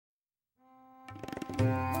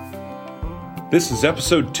This is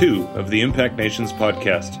episode 2 of the Impact Nations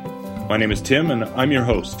podcast. My name is Tim, and I'm your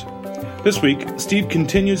host. This week, Steve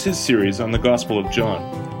continues his series on the Gospel of John.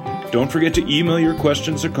 Don't forget to email your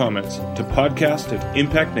questions or comments to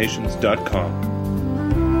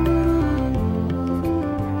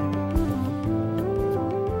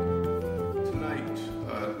podcast@impactnations.com. Tonight,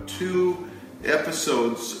 2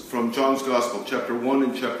 episodes from John's Gospel, chapter 1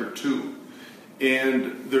 and chapter 2.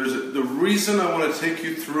 And the reason I want to take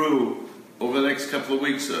you through over the next couple of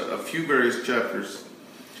weeks, a few various chapters,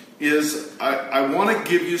 is I want to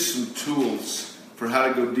give you some tools for how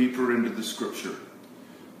to go deeper into the Scripture.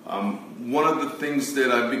 One of the things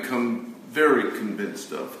that I've become very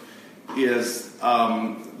convinced of is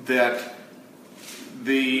that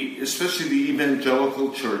especially the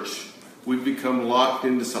evangelical church, we've become locked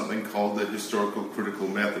into something called the historical critical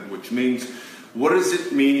method, which means, what does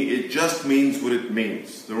it mean? It just means what it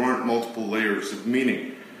means. There aren't multiple layers of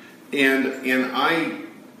meaning. And I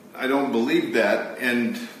don't believe that,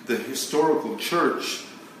 and the historical church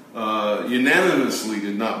unanimously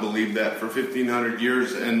did not believe that for 1,500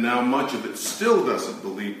 years, and now much of it still doesn't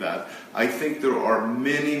believe that. I think there are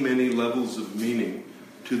many, many levels of meaning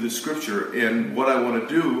to the Scripture, and what I want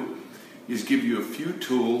to do is give you a few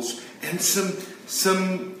tools and some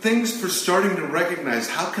things for starting to recognize,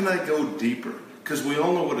 how can I go deeper? Because we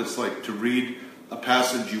all know what it's like to read a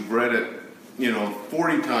passage, you've read it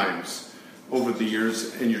 40 times over the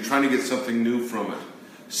years, and you're trying to get something new from it.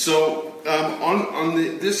 So, on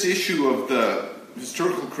this issue of the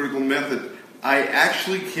historical critical method, I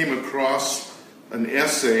actually came across an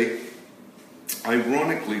essay,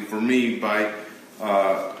 ironically for me, by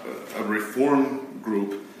a reform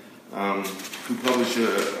group who published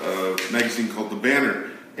a magazine called The Banner.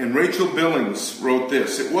 And Rachel Billings wrote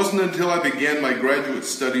this: "It wasn't until I began my graduate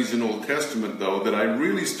studies in Old Testament, though, that I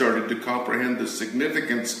really started to comprehend the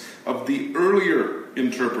significance of the earlier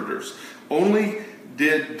interpreters. Only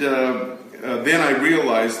did then I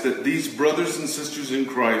realized that these brothers and sisters in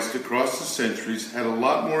Christ across the centuries had a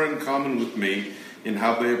lot more in common with me in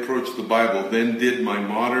how they approached the Bible than did my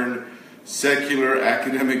modern, secular,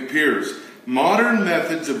 academic peers. Modern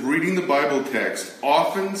methods of reading the Bible text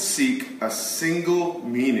often seek a single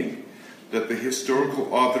meaning that the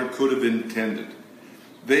historical author could have intended.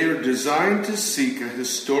 They are designed to seek a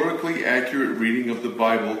historically accurate reading of the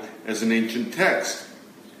Bible as an ancient text.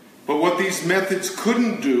 But what these methods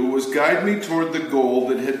couldn't do was guide me toward the goal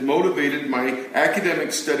that had motivated my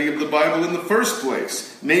academic study of the Bible in the first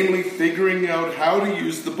place, namely figuring out how to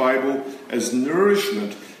use the Bible as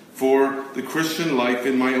nourishment for the Christian life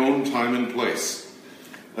in my own time and place.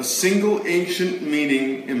 A single ancient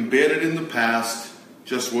meaning embedded in the past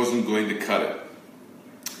just wasn't going to cut it.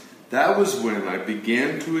 That was when I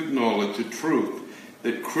began to acknowledge a truth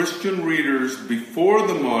that Christian readers before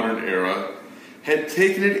the modern era had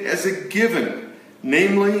taken it as a given,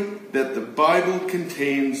 namely that the Bible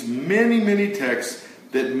contains many, many texts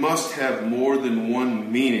that must have more than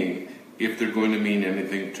one meaning if they're going to mean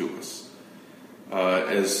anything to us.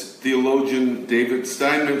 As theologian David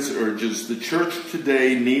Steinmetz urges, the church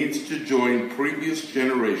today needs to join previous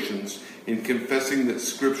generations in confessing that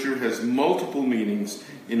Scripture has multiple meanings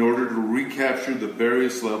in order to recapture the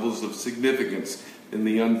various levels of significance in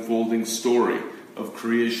the unfolding story of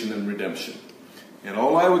creation and redemption." And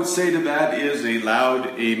all I would say to that is a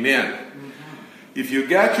loud amen. If you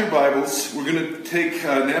got your Bibles, we're going to take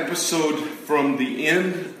an episode from the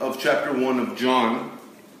end of chapter 1 of John.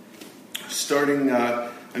 Starting,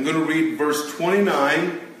 I'm going to read verse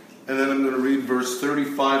 29, and then I'm going to read verse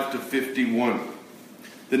 35 to 51.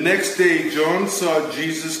 "The next day, John saw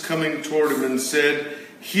Jesus coming toward him and said,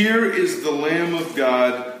 'Here is the Lamb of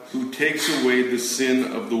God who takes away the sin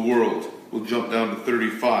of the world.'" We'll jump down to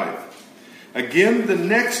 35. "Again, the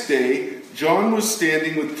next day, John was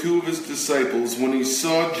standing with 2 of his disciples. When he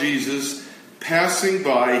saw Jesus passing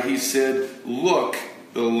by, he said, 'Look,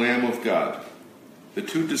 the Lamb of God.' The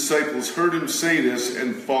 2 disciples heard him say this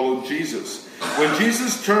and followed Jesus. When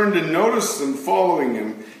Jesus turned and noticed them following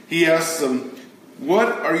him, he asked them,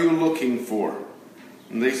 'What are you looking for?'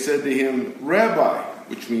 And they said to him, 'Rabbi,'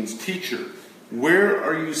 which means teacher, 'where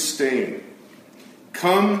are you staying?'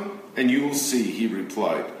 'Come and you will see,' he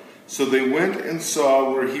replied. So they went and saw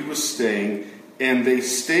where he was staying, and they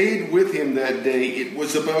stayed with him that day. It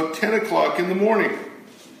was about 10 o'clock in the morning.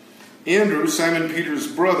 Andrew, Simon Peter's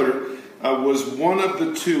brother, was one of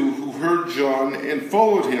the 2 who heard John and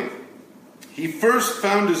followed him. He first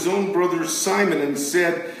found his own brother Simon and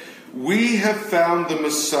said, 'We have found the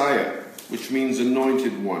Messiah,' which means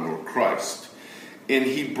anointed one or Christ. And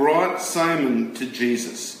he brought Simon to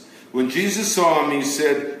Jesus. When Jesus saw him, he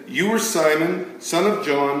said, "You are Simon, son of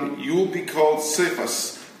John. You will be called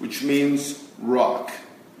Cephas," which means rock.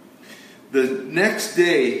 The next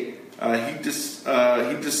day, he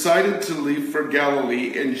decided to leave for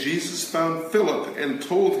Galilee, and Jesus found Philip and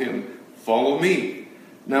told him, "Follow me."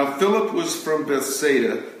 Now Philip was from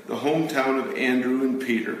Bethsaida, the hometown of Andrew and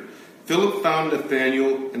Peter. Philip found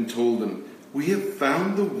Nathanael and told him, "We have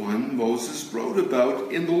found the one Moses wrote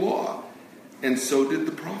about in the law, and so did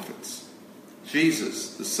the prophets, Jesus,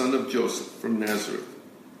 the son of Joseph from Nazareth."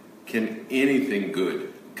 "Can anything good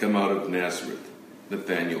come out of Nazareth?"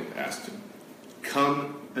 Nathanael asked him.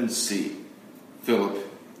 "Come and see," Philip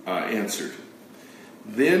answered.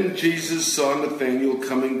 Then Jesus saw Nathanael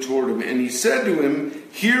coming toward him, and he said to him,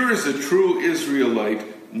 "Here is a true Israelite.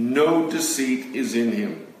 No deceit is in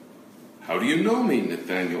him." "How do you know me?"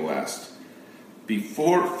 Nathanael asked.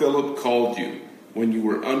 "Before Philip called you, when you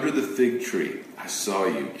were under the fig tree, I saw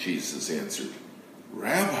you," Jesus answered.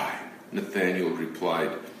 "Rabbi," Nathanael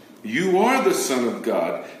replied, "you are the Son of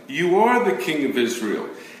God. You are the King of Israel."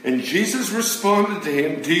 And Jesus responded to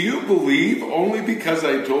him, "Do you believe only because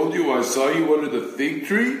I told you I saw you under the fig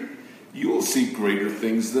tree? You will see greater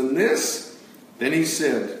things than this." Then he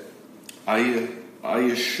said, I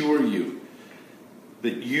assure you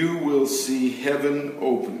that you will see heaven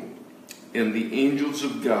open and the angels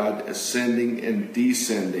of God ascending and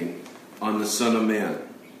descending on the Son of Man."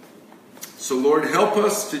 So Lord, help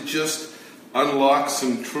us to just unlock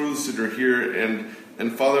some truths that are here,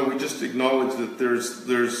 and Father, we just acknowledge that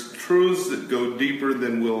there's truths that go deeper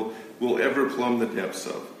than we'll ever plumb the depths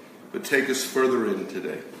of. But take us further in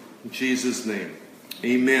today. In Jesus' name,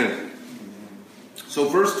 amen. So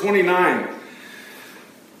verse 29.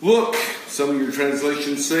 "Look," some of your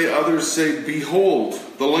translations say, others say, "Behold,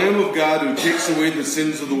 the Lamb of God who takes away the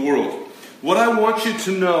sins of the world." What I want you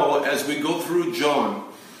to know as we go through John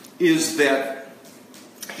is that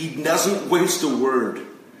he doesn't waste a word.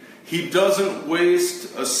 He doesn't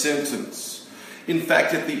waste a sentence. In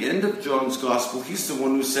fact, at the end of John's gospel, he's the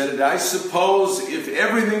one who said it. I suppose if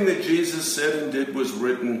everything that Jesus said and did was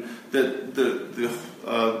written, that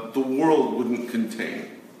the world wouldn't contain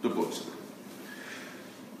the books of it.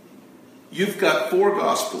 You've got 4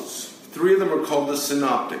 gospels. 3 of them are called the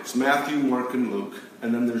synoptics: Matthew, Mark, and Luke.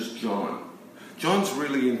 And then there's John. John's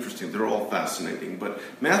really interesting. They're all fascinating. But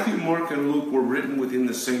Matthew, Mark, and Luke were written within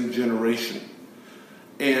the same generation.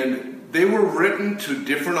 And they were written to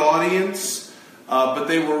different audience, but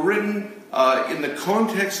they were written in the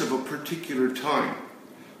context of a particular time.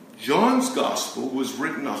 John's gospel was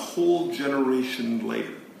written a whole generation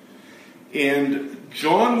later. And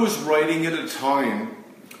John was writing at a time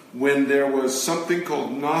when there was something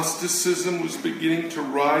called Gnosticism was beginning to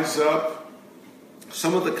rise up.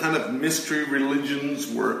 Some of the kind of mystery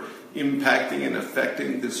religions were impacting and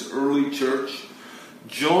affecting this early church.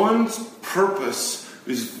 John's purpose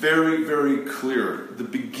is very, very clear. The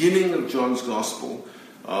beginning of John's gospel,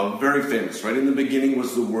 very famous, right? In the beginning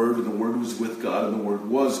was the Word, and the Word was with God, and the Word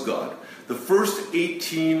was God. The first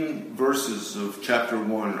 18 verses of chapter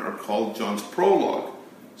 1 are called John's prologue.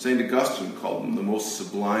 St. Augustine called them the most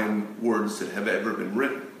sublime words that have ever been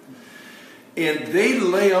written. And they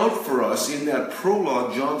lay out for us in that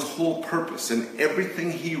prologue John's whole purpose, and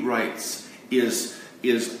everything he writes is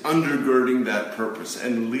undergirding that purpose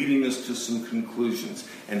and leading us to some conclusions.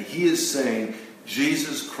 And he is saying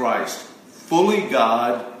Jesus Christ, fully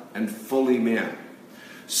God and fully man.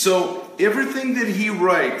 So everything that he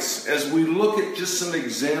writes, as we look at just some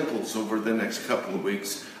examples over the next couple of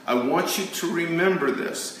weeks, I want you to remember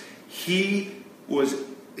this. He was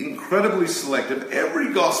incredibly selective.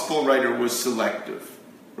 Every gospel writer was selective,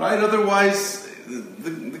 right? Otherwise,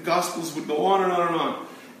 the gospels would go on and on and on.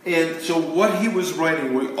 And so what he was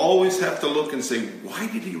writing, we always have to look and say, why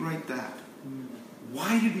did he write that?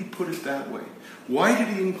 Why did he put it that way? Why did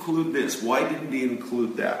he include this? Why didn't he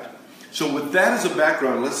include that? So with that as a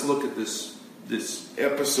background, let's look at this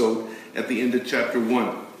episode at the end of chapter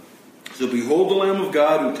 1. So behold the Lamb of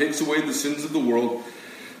God who takes away the sins of the world.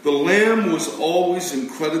 The Lamb was always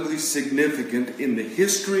incredibly significant in the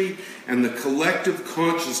history and the collective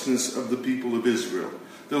consciousness of the people of Israel.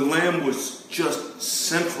 The Lamb was just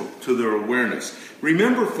central to their awareness.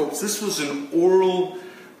 Remember, folks, this was an oral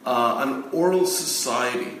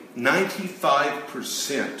society.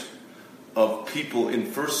 95% of people in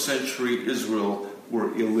first century Israel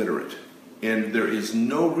were illiterate. And there is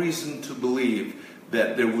no reason to believe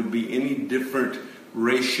that there would be any different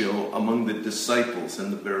ratio among the disciples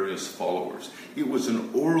and the various followers. It was an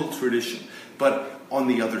oral tradition. But on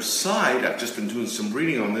the other side, I've just been doing some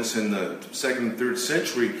reading on this in the 2nd and 3rd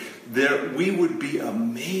century, we would be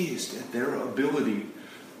amazed at their ability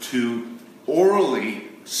to orally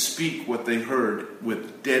speak what they heard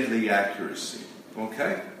with deadly accuracy.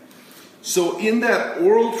 Okay? So in that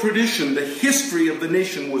oral tradition, the history of the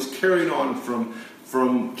nation was carried on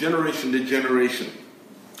from generation to generation.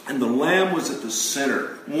 And the lamb was at the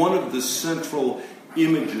center, one of the central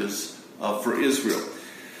images for Israel.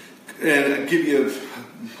 And I'll give you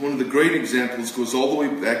one of the great examples, goes all the way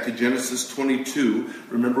back to Genesis 22.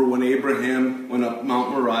 Remember when Abraham went up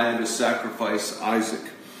Mount Moriah to sacrifice Isaac.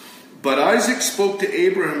 But Isaac spoke to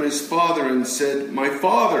Abraham, his father, and said, "My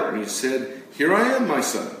father." And he said, "Here I am, my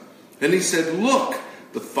son." Then he said, "Look,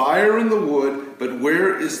 the fire and the wood, but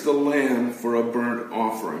where is the lamb for a burnt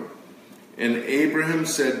offering?" And Abraham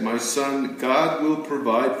said, "My son, God will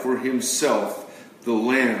provide for himself the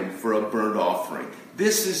lamb for a burnt offering."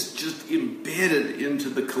 This is just embedded into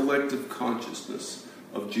the collective consciousness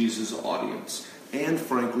of Jesus' audience, and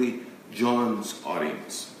frankly, John's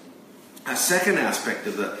audience. A second aspect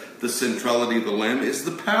of the centrality of the lamb is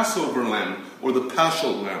the Passover lamb, or the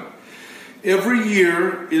Paschal lamb. Every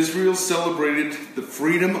year, Israel celebrated the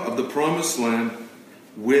freedom of the promised land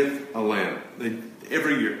with a lamb.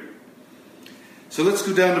 Every year. So let's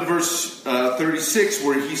go down to verse 36,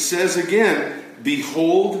 where he says again,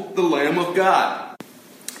 "Behold the Lamb of God."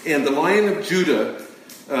 And the Lion of Judah,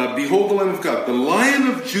 behold the Lamb of God. The Lion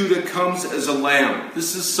of Judah comes as a lamb.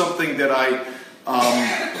 This is something that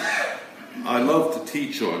I love to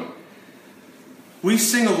teach on. We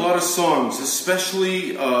sing a lot of songs,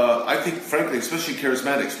 especially, I think, frankly, especially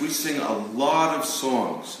charismatics. We sing a lot of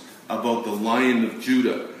songs about the Lion of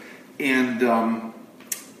Judah. And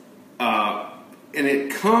it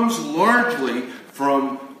comes largely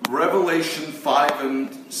from Revelation 5 and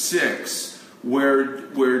 6,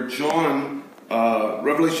 where John,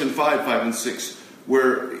 Revelation 5 and 6,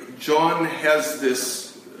 where John has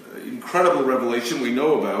this incredible revelation we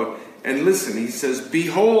know about. And listen, he says,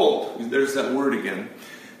 "Behold," there's that word again,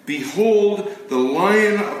 "Behold, the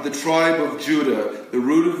Lion of the tribe of Judah, the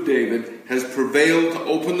Root of David, has prevailed to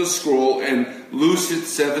open the scroll and loose its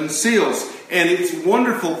 7 seals." And it's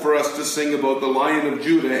wonderful for us to sing about the Lion of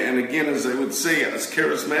Judah, and again, as I would say, as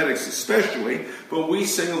charismatics especially, but we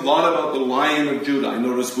sing a lot about the Lion of Judah. I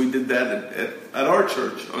noticed we did that at our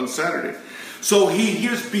church on Saturday. So he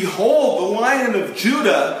hears, "Behold, the Lion of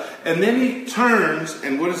Judah," and then he turns,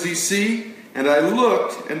 and what does he see? "And I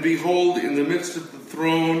looked, and behold, in the midst of the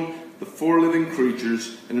throne, the 4 living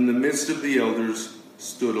creatures, and in the midst of the elders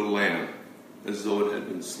stood a lamb, as though it had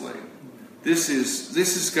been slain." This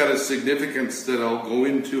has got a significance that I'll go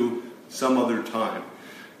into some other time.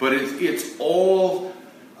 But it's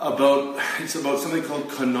about something called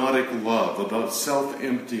kenotic love, about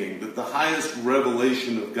self-emptying, that the highest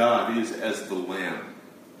revelation of God is as the Lamb.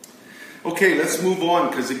 Okay, let's move on,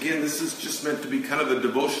 because again, this is just meant to be kind of a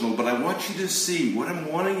devotional, but I want you to see, what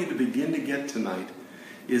I'm wanting you to begin to get tonight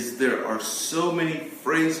is there are so many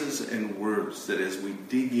phrases and words that as we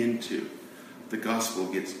dig into, the gospel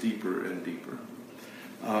gets deeper and deeper.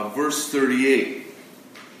 Verse 38.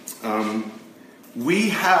 We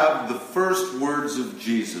have the first words of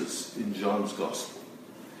Jesus in John's gospel.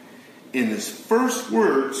 And his first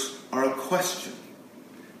words are a question.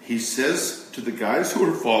 He says to the guys who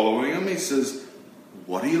are following him, he says,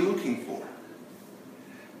 "What are you looking for?"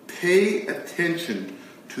 Pay attention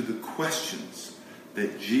to the questions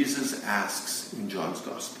that Jesus asks in John's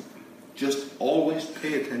gospel. Just always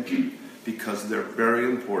pay attention, because they're very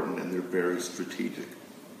important and they're very strategic.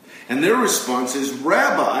 And their response is,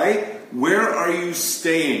 "Rabbi, where are you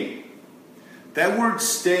staying?" That word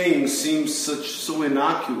 "staying" seems so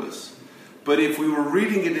innocuous. But if we were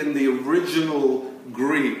reading it in the original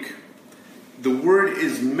Greek, the word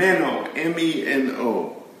is meno,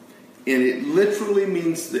 M-E-N-O. And it literally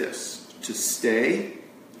means this: to stay,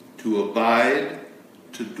 to abide,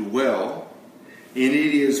 to dwell. And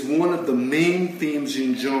it is one of the main themes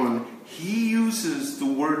in John. He uses the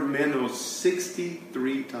word meno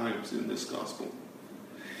 63 times in this gospel.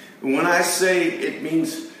 And when I say it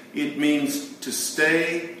means to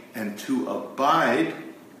stay and to abide,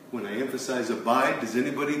 when I emphasize abide, does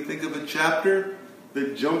anybody think of a chapter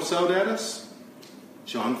that jumps out at us?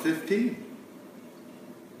 John 15.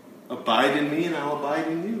 Abide in me and I'll abide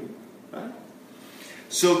in you. Right?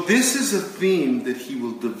 So this is a theme that he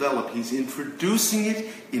will develop. He's introducing it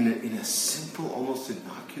in a simple, almost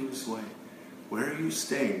innocuous way. Where are you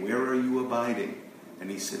staying? Where are you abiding?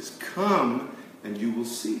 And he says, "Come and you will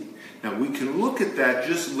see." Now we can look at that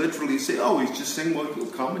just literally say, "Oh, he's just saying, well, you'll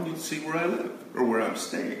come and you'll see where I live or where I'm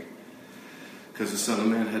staying." Because the Son of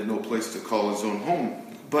Man had no place to call his own home.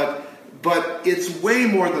 But it's way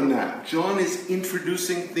more than that. John is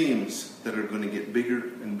introducing themes that are going to get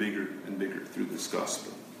bigger and bigger and bigger through this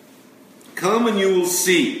gospel. Come and you will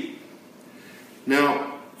see.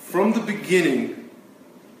 Now, from the beginning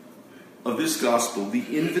of this gospel,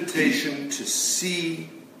 the invitation to see,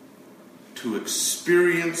 to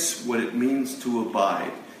experience what it means to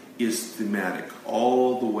abide is thematic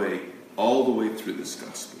all the way through this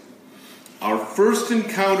gospel. Our first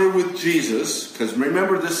encounter with Jesus, because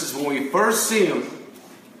remember this is when we first see him,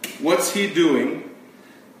 what's he doing?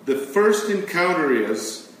 The first encounter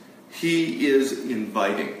is, he is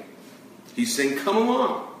inviting. He's saying, come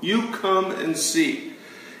along, you come and see.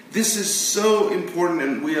 This is so important,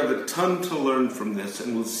 and we have a ton to learn from this,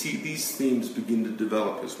 and we'll see these themes begin to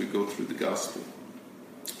develop as we go through the gospel.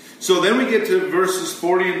 So then we get to verses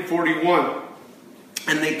 40 and 41,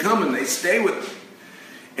 and they come and they stay with him.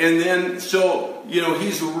 And then, so,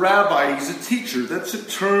 he's a rabbi, he's a teacher. That's a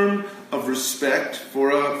term of respect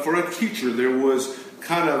for a teacher. There was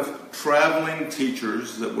kind of traveling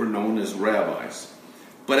teachers that were known as rabbis.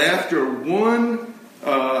 But after one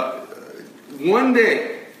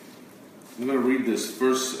day, I'm going to read this,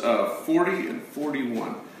 verse 40 and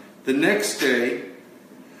 41. The next day,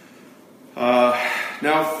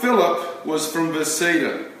 now Philip was from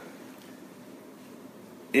Bethsaida,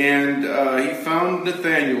 and he found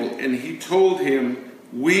Nathanael, and he told him,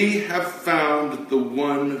 we have found the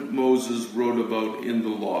one Moses wrote about in the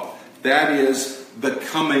law. That is, the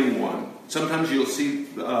coming one. Sometimes you'll see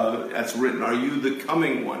that's written, are you the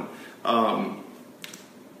coming one?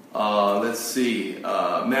 Let's see,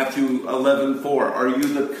 Matthew 11:4. Are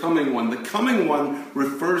you the coming one? The coming one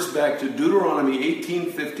refers back to Deuteronomy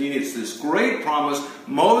 18:15. It's this great promise.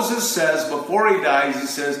 Moses says, before he dies, he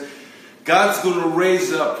says, God's going to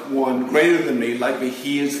raise up one greater than me, like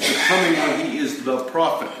he is the coming one. He is the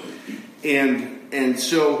prophet. And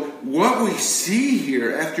so what we see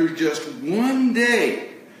here, after just one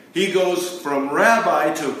day, he goes from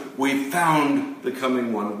rabbi to, we found the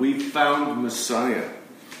coming one. We found Messiah.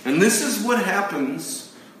 And this is what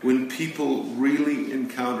happens when people really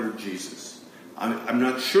encounter Jesus. I'm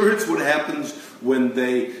not sure it's what happens when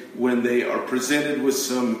they are presented with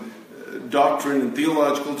some doctrine and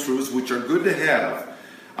theological truths, which are good to have.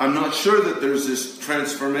 I'm not sure that there's this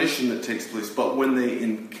transformation that takes place. But when they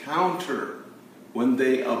encounter, when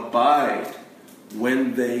they abide,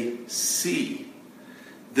 when they see,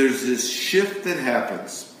 there's this shift that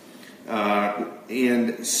happens.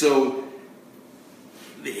 And so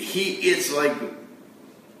it's like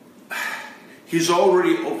he's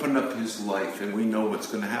already opened up his life, and we know what's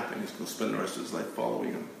going to happen. He's going to spend the rest of his life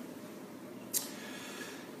following him.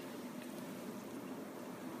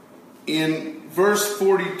 In verse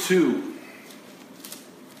 42,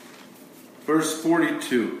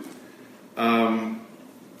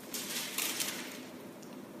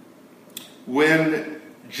 when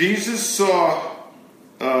Jesus saw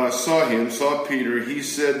Peter, he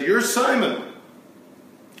said, "You're Simon,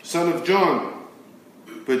 son of John,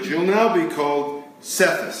 but you'll now be called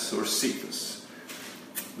Cephas," or Cephas,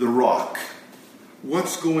 the rock.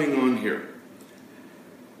 What's going on here?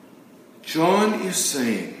 John is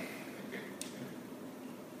saying,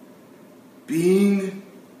 being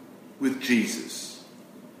with Jesus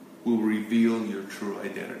will reveal your true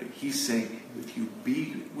identity. He's saying, if you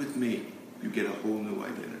be with me, you get a whole new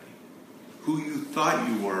identity. Who you thought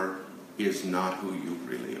you were is not who you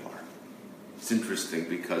really are. It's interesting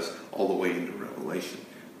because all the way into Revelation,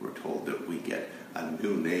 we're told that we get a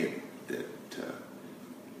new name that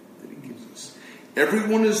he gives us.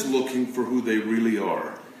 Everyone is looking for who they really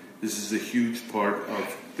are. This is a huge part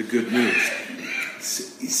of the good news.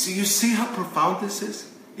 So you see how profound this is?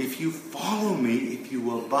 If you follow me, if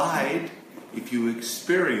you abide, if you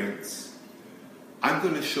experience, I'm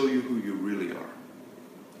going to show you who you really are.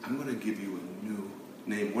 I'm going to give you a new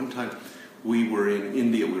name. One time we were in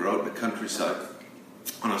India. We were out in the countryside.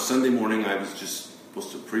 On a Sunday morning, I was just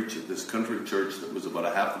supposed to preach at this country church that was about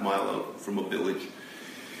a half a mile out from a village.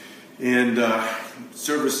 And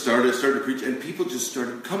service started. I started to preach, and people just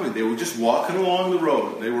started coming. They were just walking along the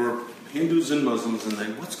road. They were Hindus and Muslims,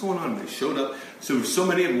 and what's going on? They showed up. So there were so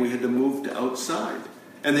many of them, we had to move to outside.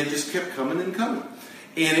 And they just kept coming and coming.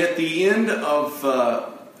 And at the end of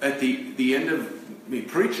the end of me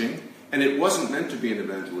preaching, and it wasn't meant to be an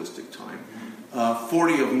evangelistic time,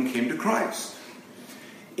 40 of them came to Christ.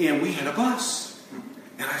 And we had a bus.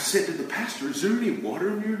 And I said to the pastor, "Is there any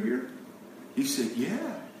water near here?" He said,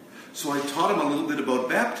 "Yeah." So I taught him a little bit about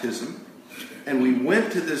baptism. And we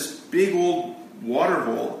went to this big old water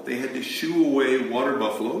hole. They had to shoo away water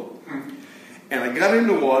buffalo. And I got in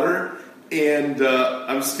the water, and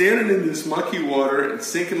I'm standing in this mucky water and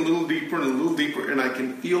sinking a little deeper and a little deeper, and I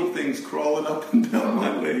can feel things crawling up and down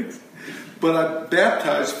my legs. But I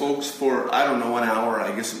baptized folks for, I don't know, an hour.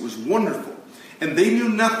 I guess it was wonderful. And they knew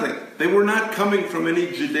nothing. They were not coming from any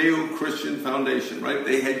Judeo-Christian foundation, right?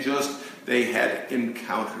 They had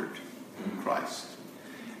encountered Christ.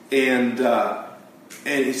 And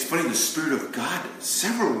it's funny, the Spirit of God,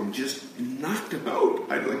 several of them just knocked him out.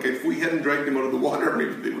 If we hadn't dragged him out of the water,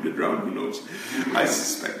 maybe they would have drowned, who knows? I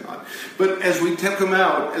suspect not. But as we took him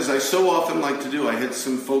out, as I so often like to do, I had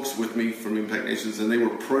some folks with me from Impact Nations, and they were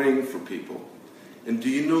praying for people. And do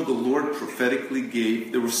you know the Lord prophetically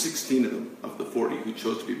gave, there were 16 of them, of the 40, who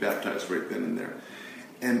chose to be baptized right then and there.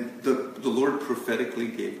 And the Lord prophetically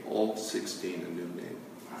gave all 16 a new name.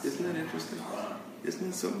 Isn't that interesting?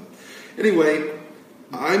 Isn't that something? Anyway,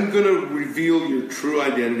 I'm going to reveal your true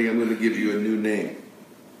identity. I'm going to give you a new name.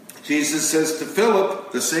 Jesus says to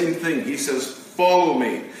Philip the same thing. He says, follow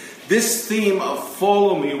me. This theme of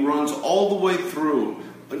follow me runs all the way through.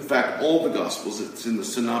 In fact, all the Gospels. It's in the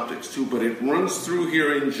Synoptics too, but it runs through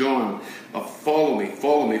here in John of follow me,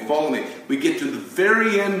 follow me, follow me. We get to the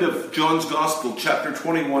very end of John's Gospel, chapter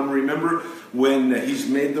 21. Remember when he's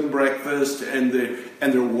made them breakfast and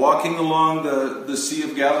they're walking along the Sea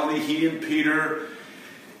of Galilee, he and Peter,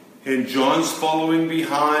 and John's following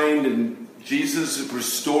behind, and Jesus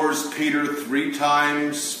restores Peter 3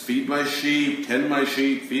 times, feed my sheep, tend my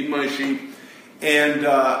sheep, feed my sheep. And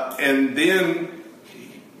then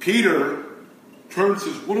Peter turns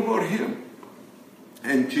and says, what about him?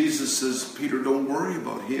 And Jesus says, Peter, don't worry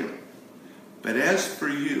about him. But as for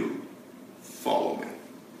you, follow me.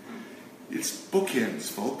 It's bookends,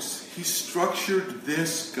 folks. He structured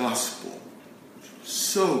this gospel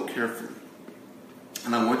so carefully.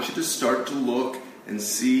 And I want you to start to look and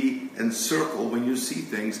see and circle when you see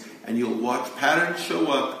things, and you'll watch patterns show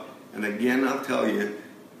up. And again, I'll tell you,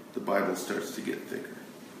 the Bible starts to get thicker.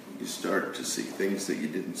 You start to see things that you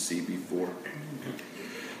didn't see before.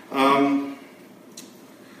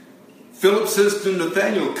 Philip says to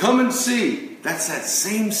Nathanael, come and see. That's that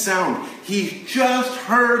same sound. He just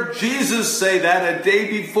heard Jesus say that a day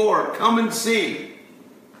before. Come and see.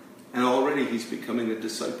 And already he's becoming a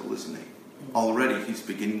disciple, isn't he? Already he's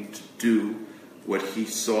beginning to do what he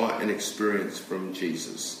saw and experienced from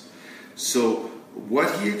Jesus. So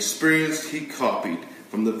what he experienced, he copied.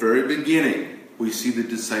 From the very beginning, we see the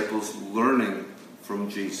disciples learning from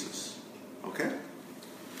Jesus. Okay?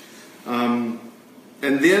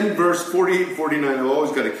 And then verse 48, 49, I've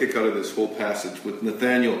always got a kick out of this whole passage with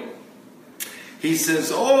Nathanael. He says,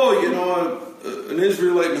 an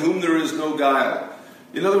Israelite in whom there is no guile.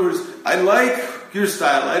 In other words, I like your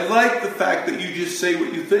style. I like the fact that you just say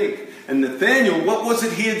what you think. And Nathanael, what was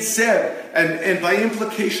it he had said? And by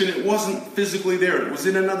implication, it wasn't physically there. It was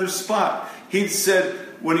in another spot. He'd said,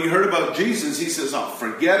 when he heard about Jesus, he says,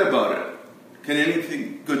 forget about it. Can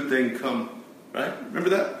anything good thing come? Right? Remember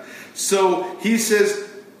that? So he says,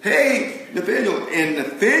 hey, Nathanael. And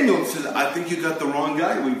Nathanael says, I think you got the wrong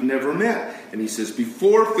guy. We've never met. And he says,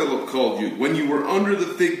 before Philip called you, when you were under the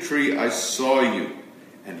fig tree, I saw you.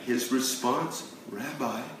 And his response,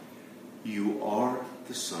 Rabbi, you are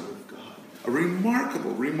the Son of God. A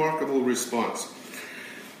remarkable, remarkable response.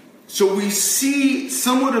 So we see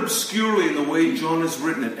somewhat obscurely in the way John has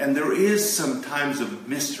written it, and there is some times of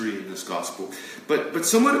mystery in this gospel, but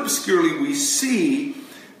somewhat obscurely we see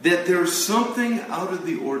that there's something out of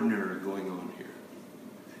the ordinary going on here.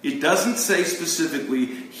 It doesn't say specifically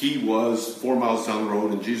he was 4 miles down the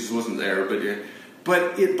road and Jesus wasn't there,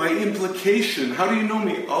 but it by implication, how do you know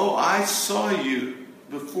me? Oh, I saw you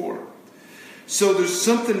before. So there's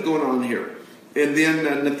something going on here. And then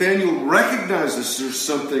Nathanael recognizes there's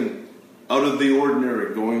something out of the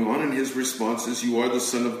ordinary going on, and his response is, you are the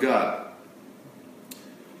Son of God.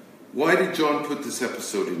 Why did John put this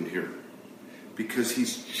episode in here? Because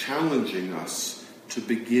he's challenging us to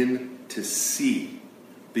begin to see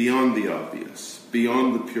beyond the obvious,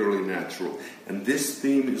 beyond the purely natural. And this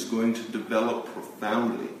theme is going to develop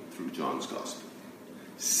profoundly through John's Gospel.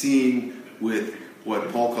 Seeing with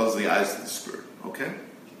what Paul calls the eyes of the Spirit. Okay?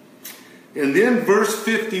 And then verse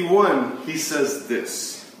 51, he says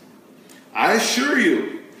this. I assure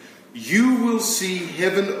you, you will see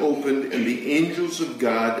heaven opened and the angels of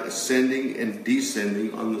God ascending and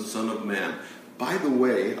descending on the Son of Man. By the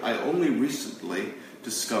way, I only recently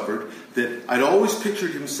discovered that I'd always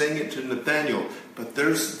pictured him saying it to Nathanael, but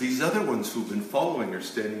there's these other ones who've been following are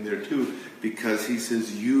standing there too, because he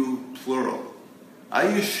says you, plural. I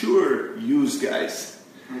assure yous guys.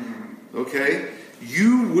 Okay?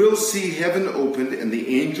 You will see heaven opened and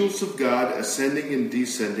the angels of God ascending and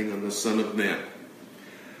descending on the Son of Man.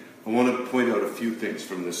 I want to point out a few things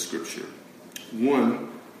from this scripture.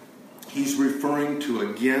 One, he's referring to,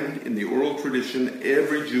 again, in the oral tradition,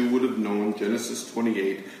 every Jew would have known, Genesis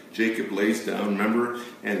 28, Jacob lays down, remember?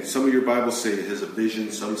 And some of your Bibles say he has a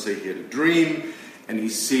vision, some say he had a dream, and he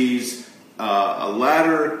sees a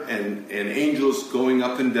ladder and angels going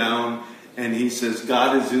up and down, and he says,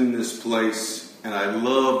 God is in this place. And I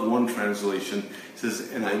love one translation. It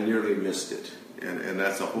says, and I nearly missed it. And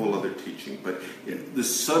that's a whole other teaching. But the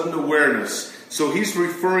sudden awareness. So he's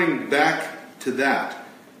referring back to that.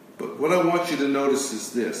 But what I want you to notice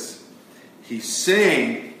is this. He's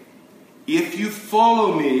saying, if you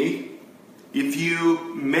follow me, if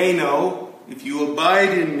you may know, if you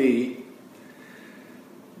abide in me,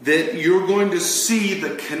 that you're going to see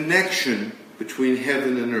the connection between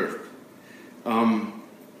heaven and earth.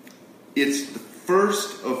 It's the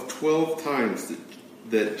first of 12 times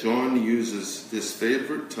that John uses this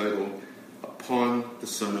favorite title, upon the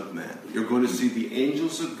Son of Man. You're going to see the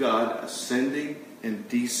angels of God ascending and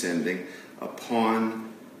descending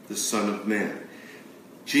upon the Son of Man.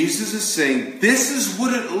 Jesus is saying, this is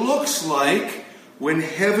what it looks like when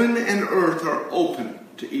heaven and earth are open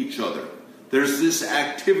to each other. There's this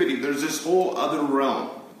activity, there's this whole other realm.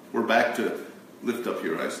 We're back to lift up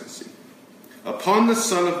your eyes and see. Upon the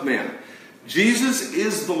Son of Man. Jesus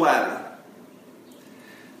is the ladder.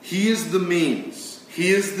 He is the means. He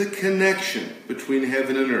is the connection between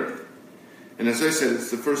heaven and earth. And as I said, it's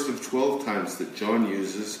the first of 12 times that John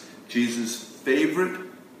uses Jesus' favorite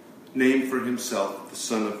name for himself, the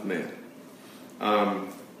Son of Man.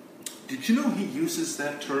 Did you know he uses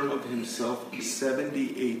that term of himself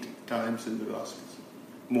 78 times in the Gospels?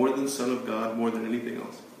 More than Son of God, more than anything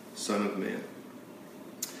else. Son of Man.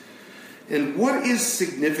 And what is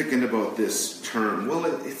significant about this term? Well,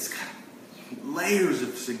 it's got layers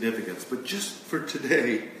of significance. But just for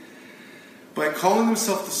today, by calling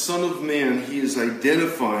himself the Son of Man, he is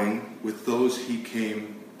identifying with those he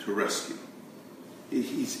came to rescue.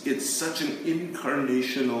 It's such an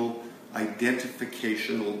incarnational,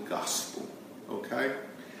 identificational gospel. Okay?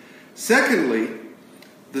 Secondly,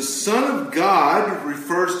 the Son of God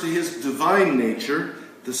refers to his divine nature,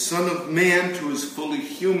 the Son of Man to his fully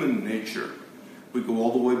human nature. We go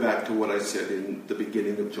all the way back to what I said in the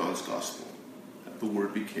beginning of John's Gospel. The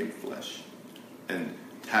Word became flesh and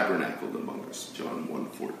tabernacled among us, John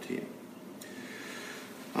 1:14.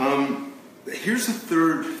 Here's a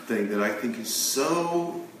third thing that I think is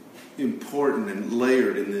so important and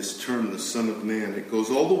layered in this term, the Son of Man. It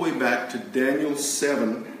goes all the way back to Daniel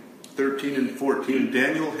 7:13 and 14.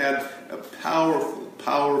 Daniel had a powerful,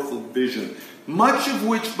 powerful vision. Much of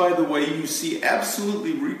which, by the way, you see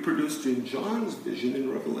absolutely reproduced in John's vision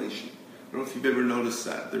in Revelation. I don't know if you've ever noticed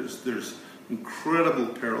that. There's incredible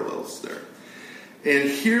parallels there. And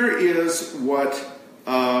here is what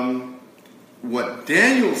Daniel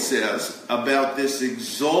says about this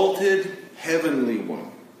exalted heavenly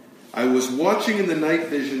one. I was watching in the night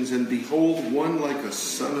visions, and behold, one like a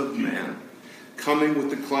son of man, coming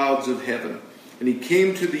with the clouds of heaven. And he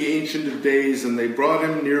came to the Ancient of Days, and they brought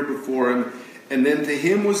him near before him. And then to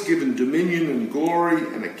him was given dominion and glory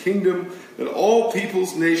and a kingdom, that all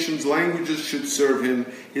peoples, nations, languages should serve him.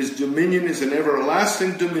 His dominion is an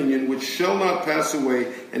everlasting dominion which shall not pass away,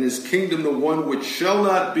 and his kingdom the one which shall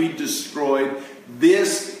not be destroyed.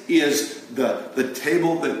 This is the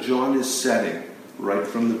table that John is setting right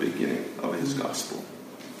from the beginning of his gospel.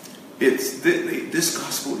 This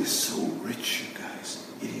gospel is so rich, you guys.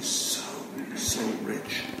 It is so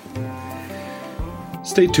rich.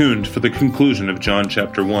 Stay tuned for the conclusion of John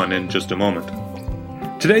chapter 1 in just a moment.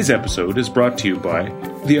 Today's episode is brought to you by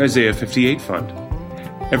the Isaiah 58 Fund.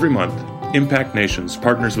 Every month, Impact Nations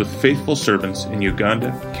partners with faithful servants in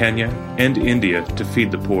Uganda, Kenya, and India to feed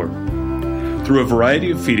the poor. Through a variety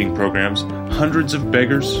of feeding programs, hundreds of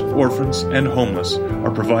beggars, orphans, and homeless are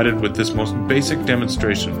provided with this most basic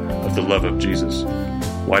demonstration of the love of Jesus.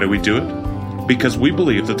 Why do we do it? Because we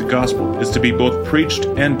believe that the gospel is to be both preached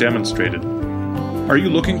and demonstrated. Are you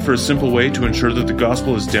looking for a simple way to ensure that the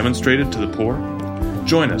gospel is demonstrated to the poor?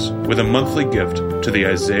 Join us with a monthly gift to the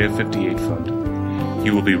Isaiah 58 Fund.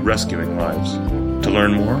 You will be rescuing lives. To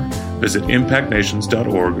learn more, visit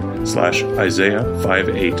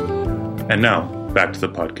impactnations.org/Isaiah58. And now, back to the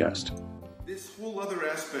podcast. This whole other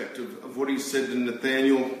aspect of what he said to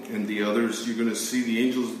Nathanael and the others, you're going to see the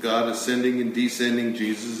angels of God ascending and descending.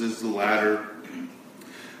 Jesus is the ladder.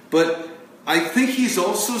 But I think he's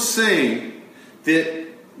also saying that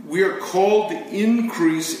we are called to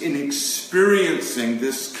increase in experiencing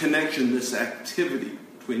this connection, this activity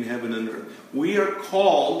between heaven and earth. We are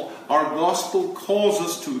called, our gospel calls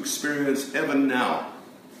us to experience heaven now.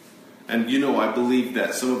 And you know, I believe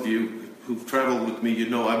that. Some of you who've traveled with me, you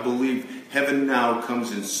know, I believe heaven now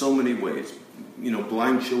comes in so many ways. You know,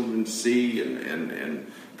 blind children see, and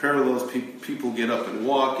paralyzed people get up and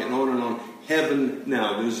walk, and on and on. Heaven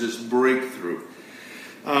now, there's this breakthrough.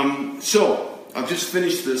 So, I'll just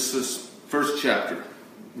finish this first chapter,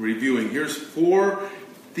 reviewing. Here's 4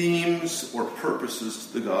 themes or purposes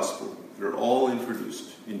to the gospel. They're all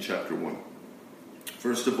introduced in chapter 1.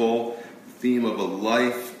 First of all, the theme of a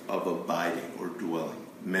life of abiding or dwelling.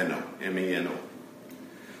 Meno, M-E-N-O.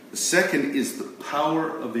 The second is the power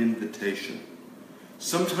of invitation.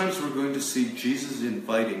 Sometimes we're going to see Jesus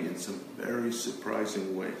inviting in some very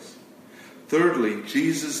surprising ways. Thirdly,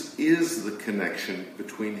 Jesus is the connection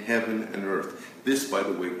between heaven and earth. This, by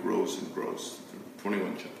the way, grows and grows through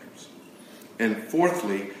 21 chapters. And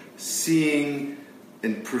fourthly, seeing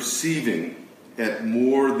and perceiving at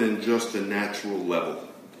more than just a natural level.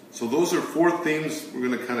 So those are 4 themes we're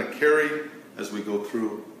going to kind of carry as we go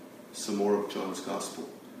through some more of John's Gospel.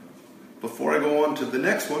 Before I go on to the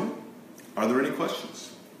next one, are there any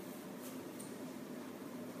questions?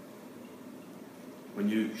 When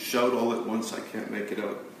you shout all at once, I can't make it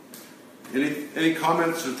out. Any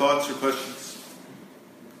comments or thoughts or questions?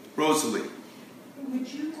 Rosalie.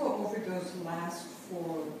 Would you go over those last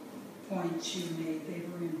 4 points you made? They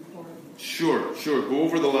were important. Sure. Go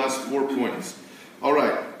over the last 4 points. All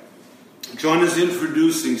right. John is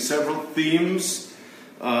introducing several themes,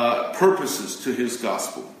 purposes to his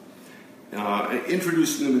gospel.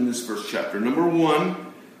 Introducing them in this first chapter. Number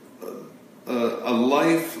 1, a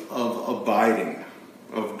life of abiding,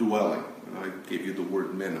 of dwelling. I gave you the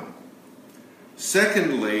word meno.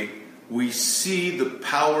 Secondly, we see the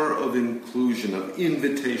power of inclusion, of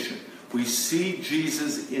invitation. We see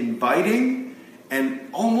Jesus inviting, and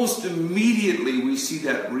almost immediately we see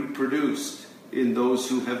that reproduced in those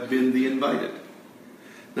who have been the invited.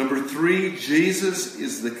 Number 3, Jesus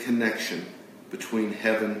is the connection between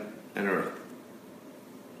heaven and earth.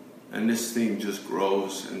 And this theme just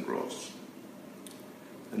grows and grows.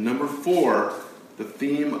 And number 4, the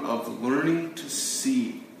theme of learning to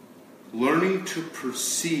see, learning to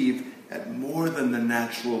perceive at more than the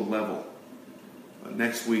natural level.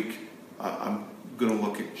 Next week, I'm going to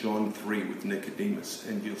look at John 3 with Nicodemus,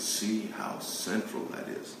 and you'll see how central that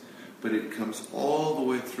is. But it comes all the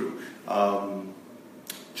way through. John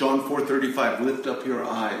 4:35, lift up your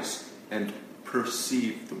eyes and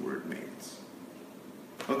perceive, the word means.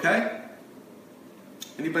 Okay?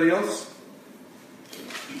 Anybody else?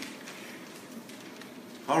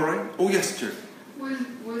 All right. Oh, yes, Jerry.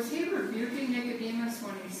 Was he rebuking Nicodemus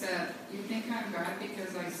when he said, "You think I'm God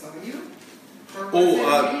because I saw you"? Or was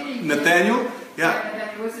Nathaniel?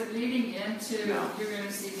 Yeah. Was it leading into you're going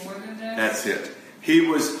to see more than this? That's it.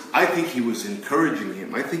 I think he was encouraging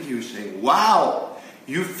him. I think he was saying, wow,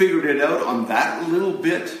 you figured it out on that little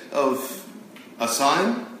bit of a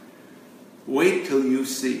sign? Wait till you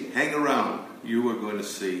see. Hang around. You are going to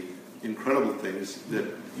see incredible things that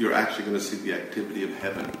you're actually going to see the activity of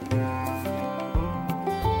heaven.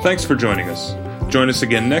 Thanks for joining us. Join us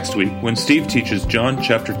again next week when Steve teaches John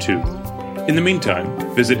chapter 2. In the meantime,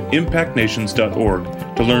 visit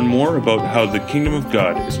impactnations.org to learn more about how the kingdom of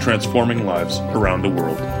God is transforming lives around the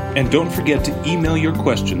world. And don't forget to email your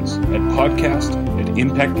questions at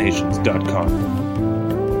podcast@impactnations.com.